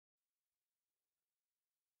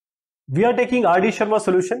We are taking R.D. Sharma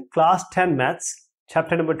solution, class 10 maths,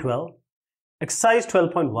 chapter number 12, exercise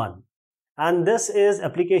 12.1. And this is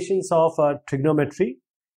applications of trigonometry,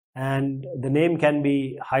 and the name can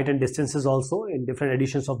be height and distances also in different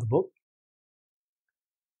editions of the book.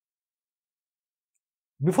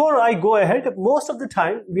 Before I go ahead, most of the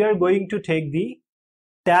time we are going to take the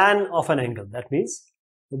tan of an angle. That means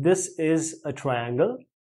this is a triangle,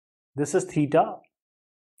 this is theta,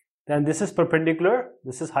 then this is perpendicular,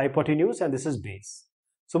 this is hypotenuse, and this is base.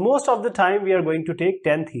 So most of the time we are going to take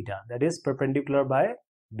tan theta, that is perpendicular by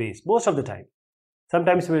base, most of the time.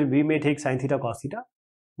 Sometimes we may take sin theta, cos theta.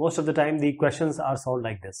 Most of the time the questions are solved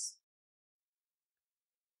like this.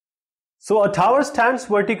 So a tower stands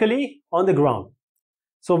vertically on the ground.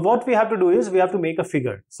 So what we have to do is we have to make a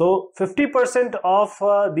figure. So 50% of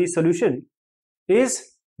the solution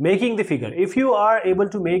is making the figure. If you are able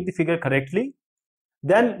to make the figure correctly,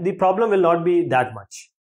 then the problem will not be that much.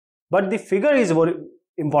 But the figure is very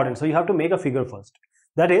important. So you have to make a figure first.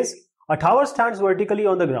 That is, a tower stands vertically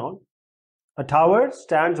on the ground. A tower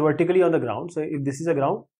stands vertically on the ground. So if this is a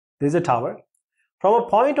ground, this is a tower. From a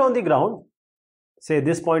point on the ground, say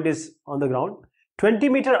this point is on the ground, 20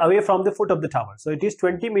 meter away from the foot of the tower. So it is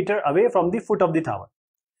 20 meter away from the foot of the tower.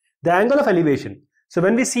 The angle of elevation. So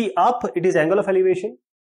when we see up, it is angle of elevation.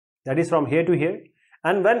 That is from here to here.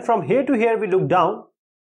 And when from here to here we look down,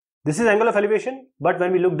 this is angle of elevation. But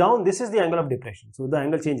when we look down, this is the angle of depression. So the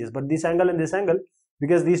angle changes. But this angle and this angle,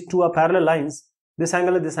 because these two are parallel lines, this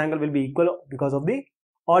angle and this angle will be equal because of the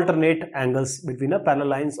alternate angles between the parallel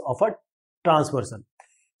lines of a transversal.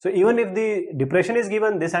 So even if the depression is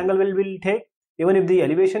given, this angle will take. Even if the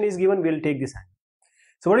elevation is given, we will take this angle.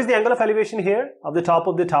 So what is the angle of elevation here of the top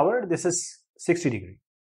of the tower? This is 60 degree.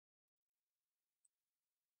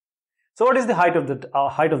 So what is the height of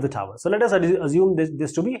the tower? So let us assume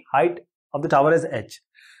this to be height of the tower as h.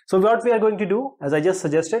 So what we are going to do, as I just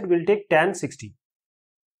suggested, we will take tan 60.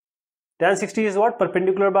 Tan 60 is what?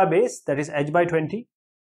 Perpendicular by base, that is h by 20.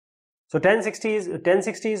 So tan 60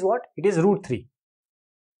 is what? It is root 3.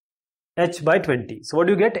 H by 20. So what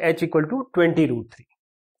do you get? H equal to 20 root 3.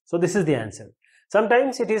 So this is the answer.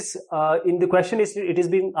 Sometimes it is in the question it is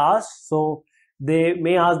being asked, so they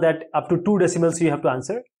may ask that up to 2 decimals you have to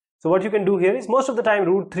answer. So what you can do here is most of the time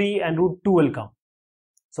root 3 and root 2 will come.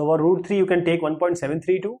 So for root 3 you can take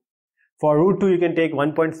 1.732. For root 2 you can take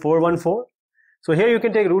 1.414. So here you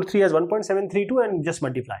can take root 3 as 1.732 and just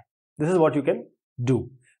multiply. This is what you can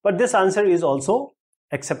do. But this answer is also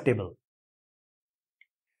acceptable.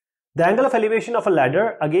 The angle of elevation of a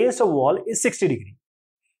ladder against a wall is 60 degree.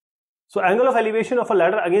 So angle of elevation of a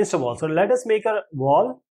ladder against a wall. So let us make a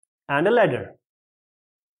wall and a ladder.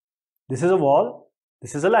 This is a wall,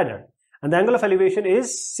 this is a ladder. And the angle of elevation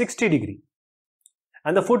is 60 degree.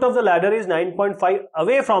 And the foot of the ladder is 9.5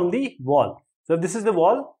 away from the wall. So if this is the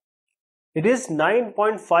wall, it is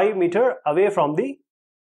 9.5 meter away from the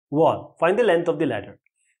wall. Find the length of the ladder.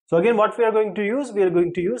 So again, what we are going to use? We are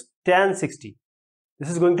going to use tan 60. This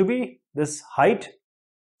is going to be this height,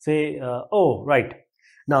 say, oh, right.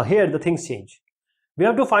 Now here the things change. We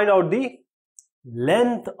have to find out the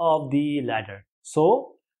length of the ladder.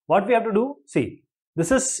 So what we have to do, see, this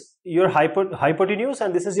is your hypotenuse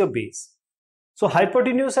and this is your base. So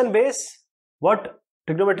hypotenuse and base, what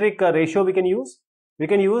trigonometric ratio we can use? We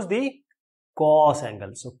can use the cos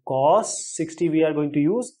angle. So cos 60 we are going to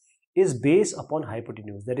use is base upon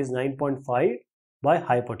hypotenuse. That is 9.5 by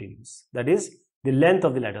hypotenuse. That is the length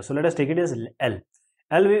of the ladder. So let us take it as L.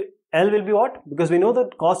 L will be what? Because we know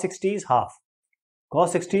that cos 60 is half.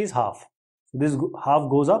 Cos 60 is half. So this half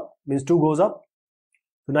goes up, means 2 goes up.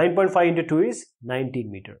 So 9.5 into 2 is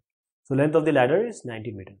 19 meter. So length of the ladder is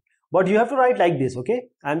 19 meter. But you have to write like this, okay?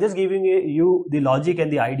 I'm just giving you the logic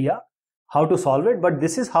and the idea how to solve it. But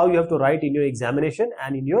this is how you have to write in your examination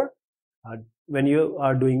and in your when you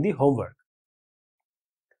are doing the homework.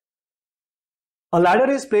 A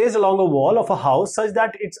ladder is placed along a wall of a house such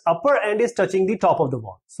that its upper end is touching the top of the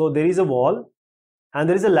wall. So there is a wall and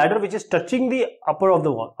there is a ladder which is touching the upper of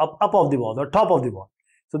the wall, up of the wall or top of the wall.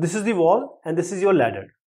 So this is the wall and this is your ladder.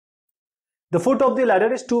 The foot of the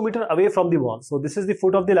ladder is 2 meter away from the wall. So this is the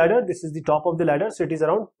foot of the ladder, this is the top of the ladder. So it is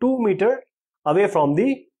around 2 meter away from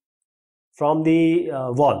the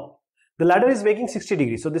wall. The ladder is making 60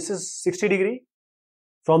 degrees. So this is 60 degree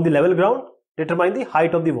from the level ground. Determine the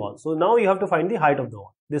height of the wall. So now you have to find the height of the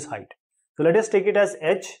wall, this height. So let us take it as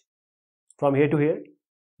h from here to here,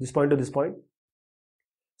 this point to this point.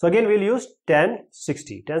 So again we will use tan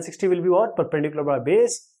 60. Tan 60 will be what? Perpendicular by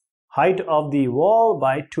base, height of the wall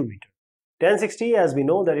by 2 meter. Tan 60, as we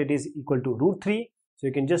know that it is equal to root 3. So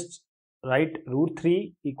you can just write root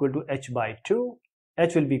 3 equal to h by 2.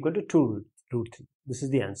 h will be equal to 2 root 3. This is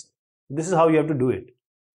the answer. This is how you have to do it.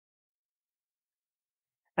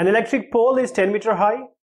 An electric pole is 10 meter high.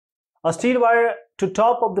 A steel wire to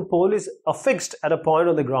top of the pole is affixed at a point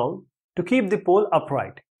on the ground to keep the pole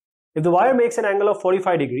upright. If the wire makes an angle of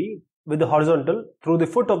 45 degrees with the horizontal through the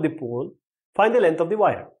foot of the pole, find the length of the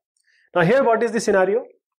wire. Now here what is the scenario?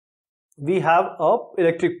 We have a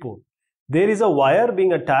electric pole. There is a wire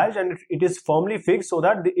being attached and it is firmly fixed so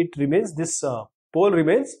that this pole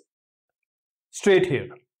remains straight here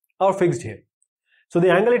or fixed here. So the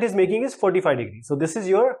angle it is making is 45 degrees. So this is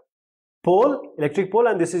your pole, electric pole,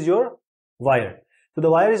 and this is your wire. So the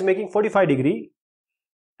wire is making 45 degree.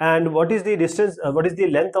 And what is the distance, what is the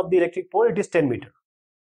length of the electric pole? It is 10 meter.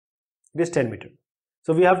 It is 10 meter.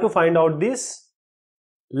 So we have to find out this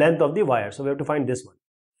length of the wire. So we have to find this one.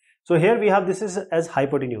 So here we have this is as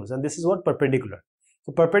hypotenuse and this is what? Perpendicular.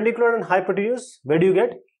 So perpendicular and hypotenuse, where do you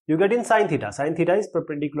get? You get in sine theta. Sine theta is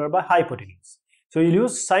perpendicular by hypotenuse. So you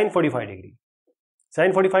use sine 45 degree.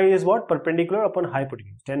 Sine 45 is what? Perpendicular upon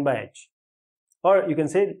hypotenuse, 10 by h. Or you can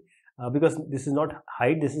say, because this is not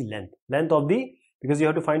height, this is length. Length of the, because you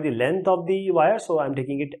have to find the length of the wire, so I am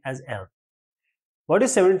taking it as L. What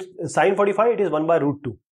is sine 45? It is 1 by root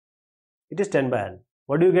 2. It is 10 by L.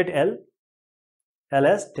 What do you get L? L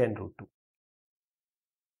as 10 root 2.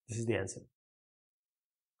 This is the answer.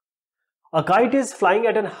 A kite is flying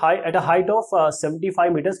at a height of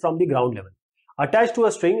 75 meters from the ground level, attached to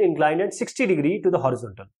a string inclined at 60 degrees to the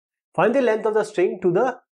horizontal. Find the length of the string to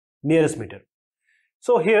the nearest meter.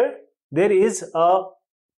 So here there is a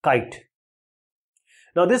kite.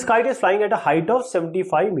 Now this kite is flying at a height of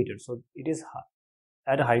 75 meters. So it is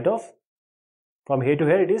at a height of, from here to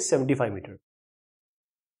here it is 75 meters.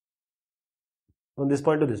 From this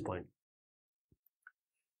point to this point.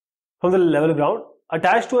 From the level ground,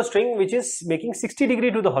 attached to a string which is making 60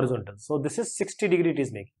 degrees to the horizontal. So this is 60 degrees it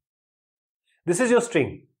is making. This is your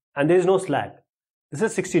string and there is no slack. This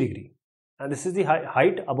is 60 degrees and this is the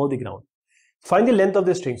height above the ground. Find the length of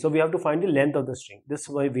the string. So we have to find the length of the string. This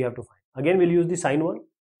way we have to find. Again we'll use the sine one,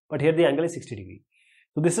 but here the angle is 60 degrees.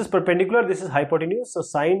 So this is perpendicular, this is hypotenuse. So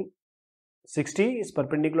sine 60 is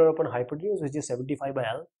perpendicular upon hypotenuse, which is 75 by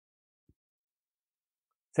L.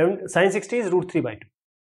 Sine 60 is root 3 by 2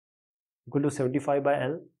 equal to 75 by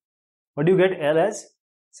L. What do you get? L as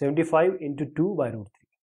 75 into 2 by root 3.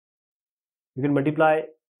 You can multiply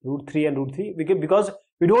root 3 and root 3 because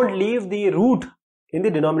we don't leave the root in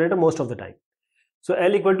the denominator most of the time. So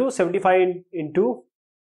L equal to 75 into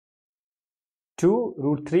 2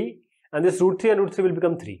 root 3, and this root 3 and root 3 will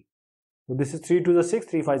become 3. So this is 3 to the 6,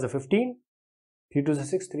 3 5 is a 15, 3 to the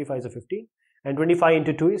 6, 3 5 is a 15, and 25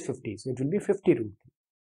 into 2 is 50. So it will be 50 root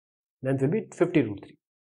 3. Length will be 50 root 3.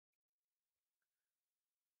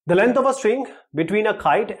 The length of a string between a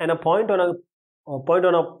kite and a point on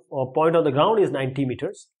the ground is 90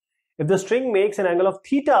 meters. If the string makes an angle of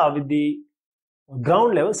theta with the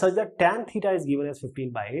ground level such that tan theta is given as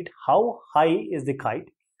 15 by 8, how high is the kite?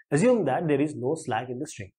 Assume that there is no slack in the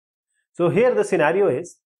string. So here the scenario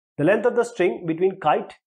is the length of the string between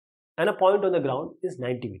kite and a point on the ground is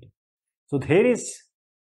 90 meters. So here is,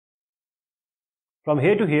 from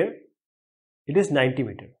here to here, it is 90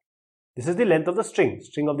 meters. This is the length of the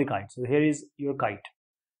string of the kite. So here is your kite.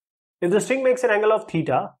 If the string makes an angle of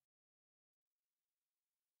theta,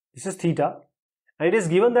 this is theta, and it is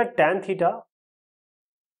given that tan theta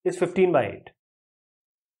is 15 by 8.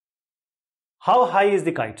 How high is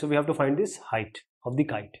the kite? So we have to find this height of the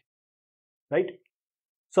kite, right?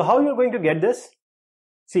 So how you are going to get this?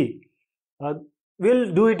 See,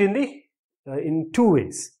 we'll do it in two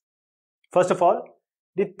ways. First of all,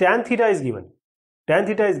 the tan theta is given. Tan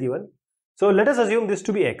theta is given. So let us assume this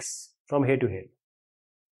to be x from here to here.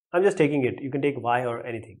 I'm just taking it. You can take y or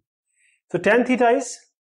anything. So tan theta is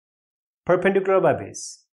perpendicular by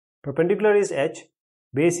base. Perpendicular is h,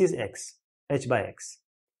 base is x, h by x.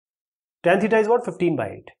 Tan theta is what? 15 by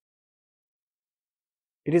 8.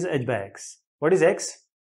 It is h by x. What is x?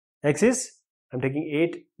 X is, I'm taking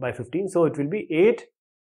 8 by 15. So it will be 8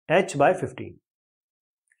 h by 15.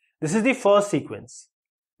 This is the first sequence.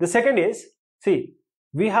 The second is, see,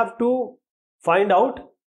 we have to find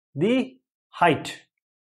out the height.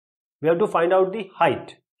 We have to find out the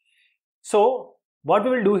height. So what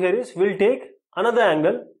we will do here is we'll take another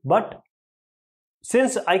angle, but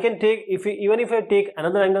since I can take, even if I take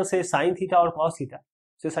another angle, say sine theta or cos theta,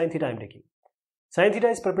 so sine theta I am taking. Sine theta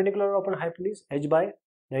is perpendicular upon hypotenuse, h by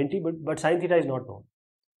 90, but sine theta is not known.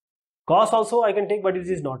 Cos also I can take, but it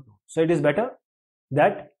is not known. So it is better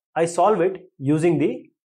that I solve it using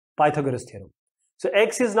the Pythagoras theorem. So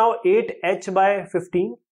x is now 8h by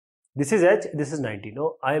 15. This is h, this is 90.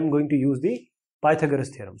 Now I am going to use the Pythagoras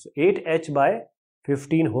theorem. So 8h by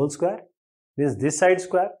 15 whole square means this side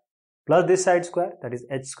square plus this side square, that is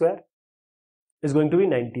h square, is going to be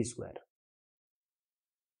 90 square.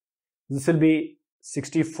 This will be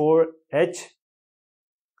 64h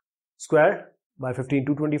square by 15,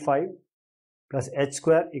 225 plus h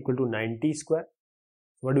square equal to 90 square.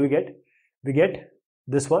 What do we get? We get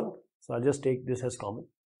this one. So I'll just take this as common.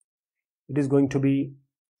 It is going to be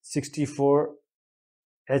 64h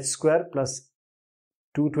square plus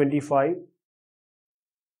 225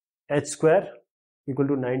 h square equal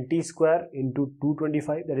to 90 square into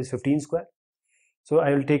 225, that is 15 square. So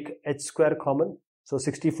I will take h square common. So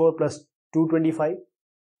 64 plus 225,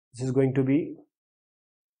 this is going to be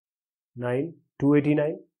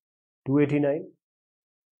 289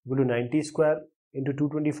 equal to 90 square into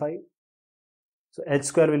 225. So h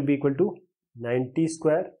square will be equal to 90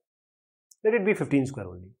 square, let it be 15 square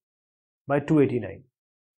only, by 289.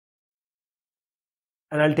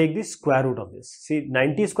 And I'll take the square root of this. See,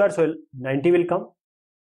 90 square, so 90 will come,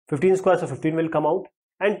 15 square, so 15 will come out,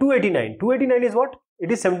 and 289 is what?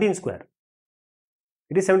 It is 17 square.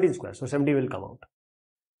 It is 17 square, so 17 will come out.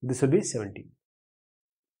 This will be 17.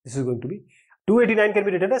 This is going to be 289 can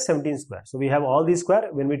be written as 17 square. So we have all these square.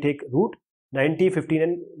 When we take root, 90, 15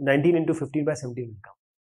 and 19 into 15 by 17 will come.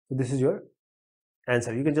 So this is your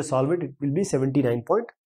answer. You can just solve it. It will be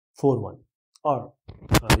 79.41, or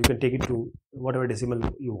you can take it to whatever decimal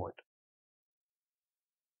you want.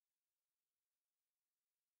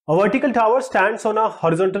 A vertical tower stands on a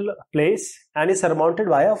horizontal place and is surmounted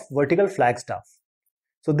by a vertical flagstaff.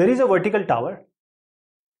 So there is a vertical tower.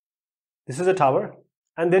 This is a tower,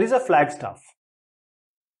 and there is a flagstaff.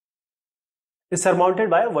 Is surmounted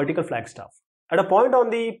by a vertical flagstaff at a point on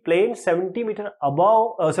the plane 70 meter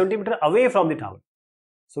away from the tower.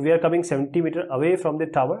 So we are coming 70 meter away from the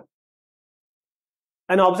tower.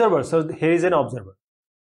 An observer, so here is an observer.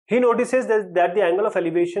 He notices that the angle of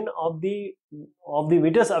elevation of the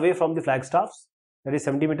meters away from the flagstaffs, that is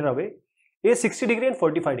 70 meter away, is 60 degree and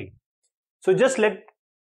 45 degree. So just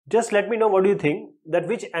let me know, what do you think, that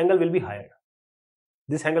which angle will be higher?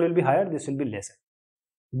 This angle will be higher, this will be lesser.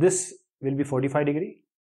 This will be 45 degree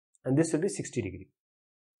and this will be 60 degree,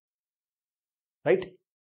 right?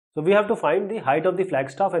 So we have to find the height of the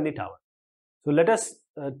flagstaff and the tower. So let us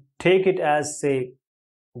take it as, say,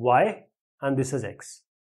 y, and this is x.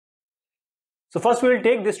 So first we will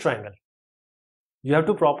take this triangle. You have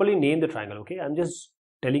to properly name the triangle, okay? I'm just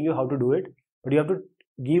telling you how to do it, but you have to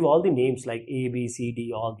give all the names like A, B, C,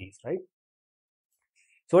 D, all these, right?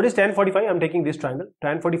 So what is tan 45? I'm taking this triangle.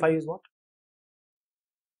 Tan 45 is what?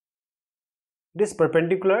 It is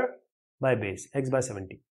perpendicular by base, x by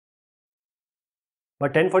 70.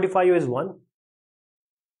 But tan 45 is 1.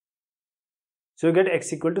 So you get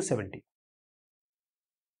x equal to 70.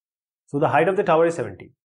 So the height of the tower is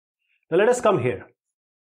 70. Now let us come here.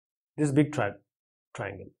 This big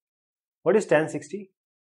triangle. What is tan 60?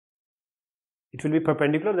 It will be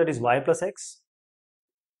perpendicular, that is y plus x,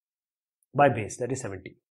 by base, that is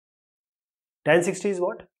 70. Tan 60 is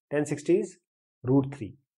what? Tan 60 is root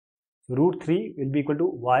 3. So root 3 will be equal to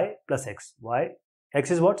y plus x.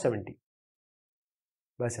 X is what? 70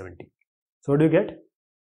 by 70. So what do you get?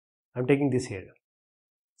 I'm taking this here.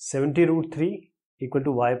 70 root 3 equal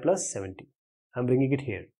to y plus 70. I'm bringing it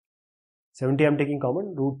here. 70 I'm taking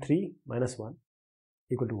common, root 3 minus 1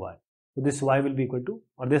 equal to y. So this y will be equal to,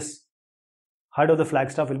 or this height of the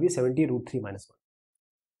flagstaff will be 70 root 3 minus 1.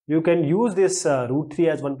 You can use this root 3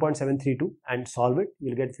 as 1.732 and solve it.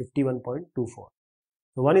 You'll get 51.24.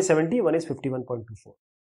 So one is 70, one is 51.24.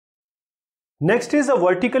 Next is a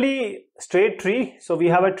vertically straight tree. So we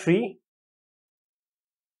have a tree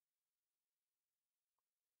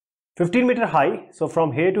 15 meter high. So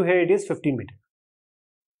from here to here it is 15 meter.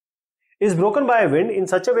 Is broken by a wind in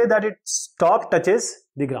such a way that its top touches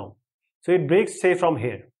the ground. So it breaks, say, from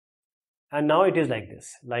here. And now it is like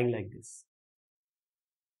this, lying like this.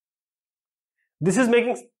 This is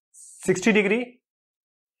making 60 degree.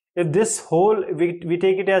 If this whole, we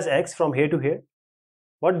take it as x from here to here,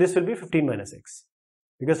 what this will be 15 minus x.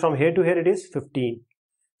 Because from here to here it is 15.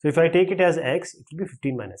 So if I take it as x, it will be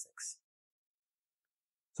 15 minus x.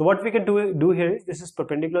 So what we can do here is, this is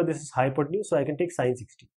perpendicular, this is hypotenuse, so I can take sine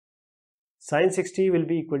 60. Sine 60 will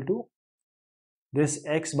be equal to this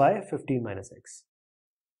x by 15 minus x.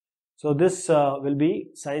 So this will be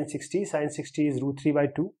sine 60. Sine 60 is root 3 by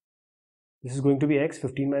 2. This is going to be x,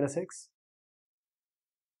 15 minus x.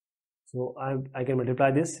 So I can multiply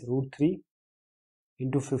this, root 3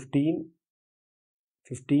 into 15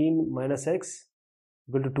 minus x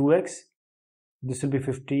equal to 2x. This will be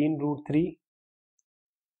 15 root 3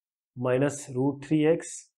 minus root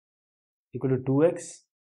 3x equal to 2x.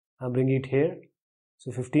 I'm bringing it here.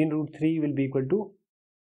 So 15 root 3 will be equal to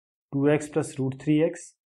 2x plus root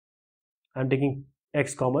 3x. I'm taking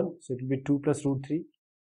x common, so it will be 2 plus root 3.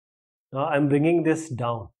 Now I'm bringing this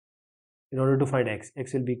down in order to find x.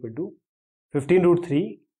 X will be equal to 15 root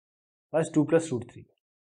 3 plus 2 plus root 3.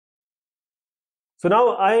 So now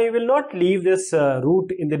I will not leave this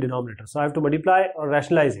root in the denominator. So I have to multiply or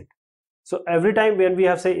rationalize it. So every time when we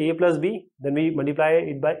have say a plus b, then we multiply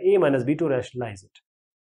it by a minus b to rationalize it.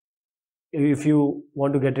 If you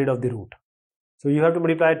want to get rid of the root. So you have to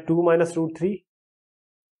multiply 2 minus root 3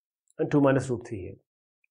 and 2 minus root 3 here.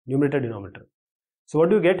 Numerator, denominator. So what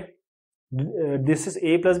do you get? This is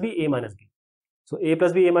a plus b, a minus b. So a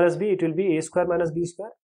plus b, a minus b, it will be a square minus b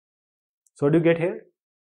square. So what do you get here?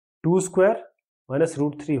 2 square minus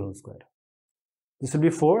root 3 whole square. This will be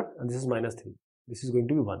 4 and this is minus 3. This is going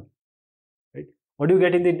to be 1. Right? What do you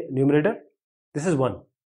get in the numerator? This is 1.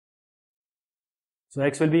 So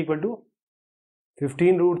x will be equal to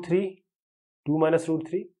 15 root 3, 2 minus root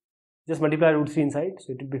 3. Just multiply root 3 inside.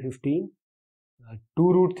 So it will be 15.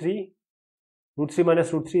 2 root 3. Root 3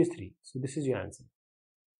 minus root 3 is 3. So this is your answer.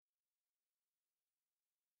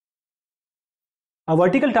 A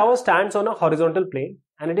vertical tower stands on a horizontal plane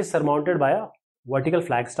and it is surmounted by a vertical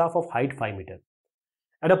flagstaff of height 5 meters.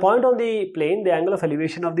 At a point on the plane, the angle of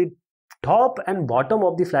elevation of the top and bottom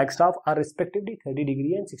of the flagstaff are respectively 30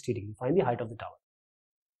 degree and 60 degree. Find the height of the tower.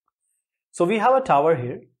 So we have a tower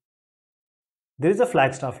here. There is a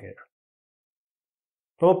flagstaff here.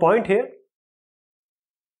 From a point here,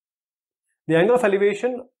 the angle of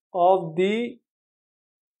elevation of the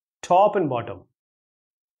top and bottom.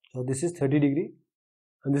 So this is 30 degree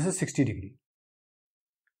and this is 60 degree.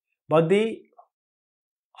 But the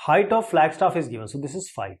height of flagstaff is given. So this is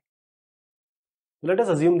 5. Let us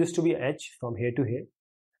assume this to be h from here to here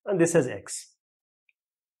and this is x.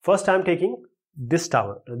 First I am taking this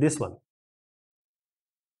tower, this one,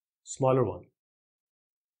 smaller one.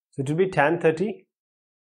 So it will be tan 30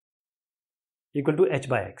 equal to h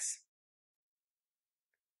by x.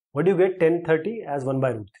 What do you get? Tan 30 as 1 by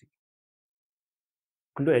root 3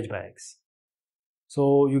 equal to h by x.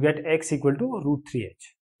 So you get x equal to root 3h.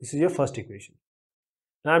 This is your first equation.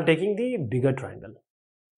 Now I am taking the bigger triangle.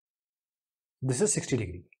 This is 60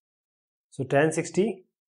 degree. So tan 60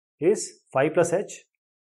 is 5 plus h,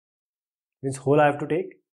 means whole I have to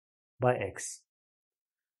take by x.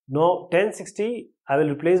 Now tan 60 I will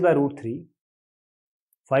replace by root 3,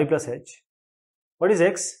 5 plus h. What is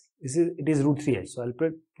x? It is root 3h. So I will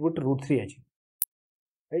put root 3h.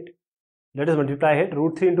 Right? Let us multiply it.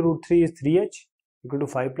 Root 3 into root 3 is 3h equal to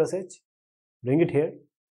 5 plus h. Bring it here.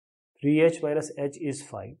 3h minus h is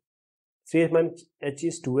 5. 3h minus h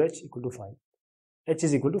is 2h equal to 5. H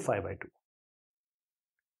is equal to 5 by 2.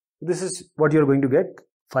 This is what you are going to get.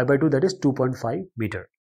 5 by 2, that is 2.5 meter.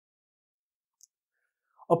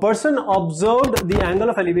 A person observed the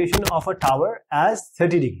angle of elevation of a tower as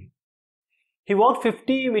 30 degree. He walked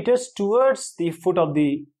 50 meters towards the foot of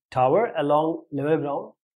the tower along level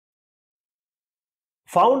ground.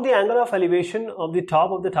 Found the angle of elevation of the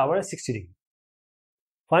top of the tower as 60 degree.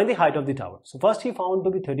 Find the height of the tower. So first he found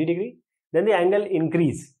to be 30 degree. Then the angle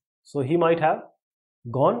increased. So he might have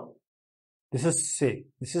gone. This is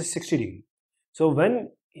 60 degree. So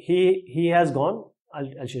when he has gone,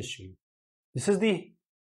 I'll just show you. This is the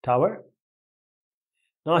tower.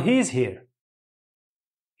 Now he is here.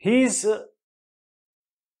 He is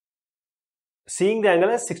seeing the angle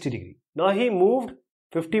as 60 degree. Now he moved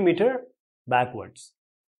 50 meter backwards.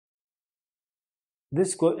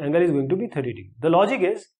 This angle is going to be 30 degree. The logic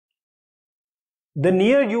is, the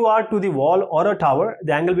nearer you are to the wall or a tower,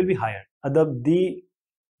 the angle will be higher. The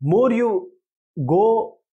more you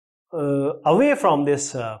go away from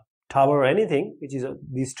this tower or anything, which is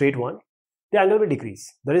the straight one, the angle will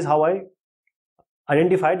decrease. That is how I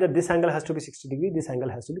identified that this angle has to be 60 degree, this angle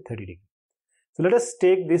has to be 30 degree. So let us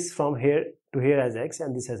take this from here to here as x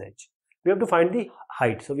and this as h. We have to find the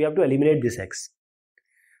height. So we have to eliminate this x.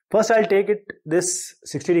 First I'll take it this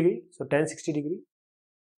 60 degree. So tan 60 degree.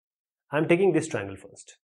 I'm taking this triangle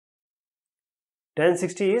first. Tan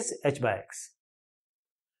 60 is h by x.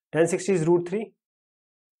 Tan 60 is root 3.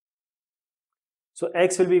 So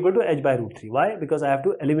x will be equal to h by root 3. Why? Because I have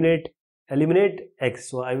to eliminate x.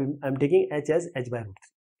 So I'm taking h as h by root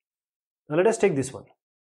 3. Now let us take this one.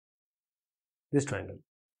 This triangle.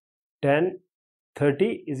 Tan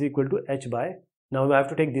 30 is equal to h by, now I have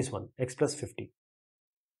to take this one, x plus 50.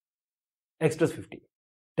 X plus 50.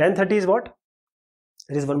 Tan 30 is what?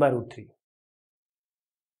 It is 1 by root 3.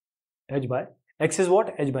 H by, x is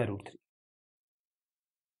what? H by root 3.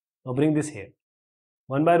 Now bring this here.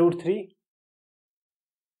 1 by root 3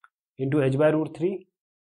 into h by root 3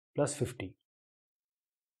 plus 50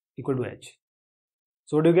 equal to h.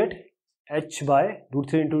 So what do you get? H by root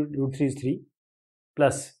 3 into root 3 is 3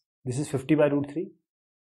 plus this is 50 by root 3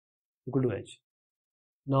 equal to h.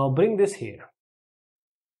 Now bring this here.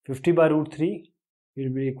 50 by root 3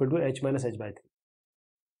 will be equal to h minus h by 3.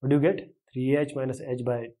 What do you get? 3h minus h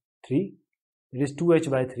by 3. It is 2h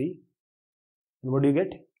by 3. And what do you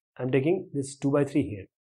get? I am taking this 2 by 3 here.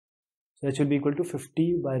 So h will be equal to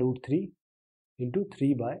 50 by root 3 into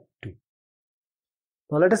 3 by 2.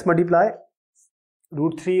 Now let us multiply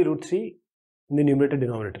root 3 in the numerator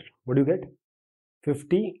denominator. What do you get?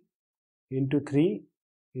 50 into 3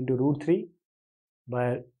 into root 3 by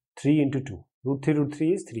 3 into 2. Root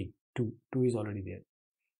 3 is 3. 2 is already there.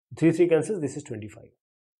 3 cancels. This is 25.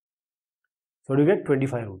 So do you get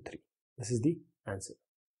 25 root 3? This is the answer.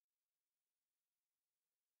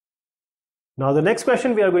 Now the next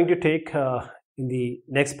question we are going to take in the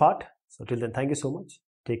next part. So till then, thank you so much.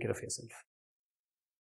 Take care of yourself.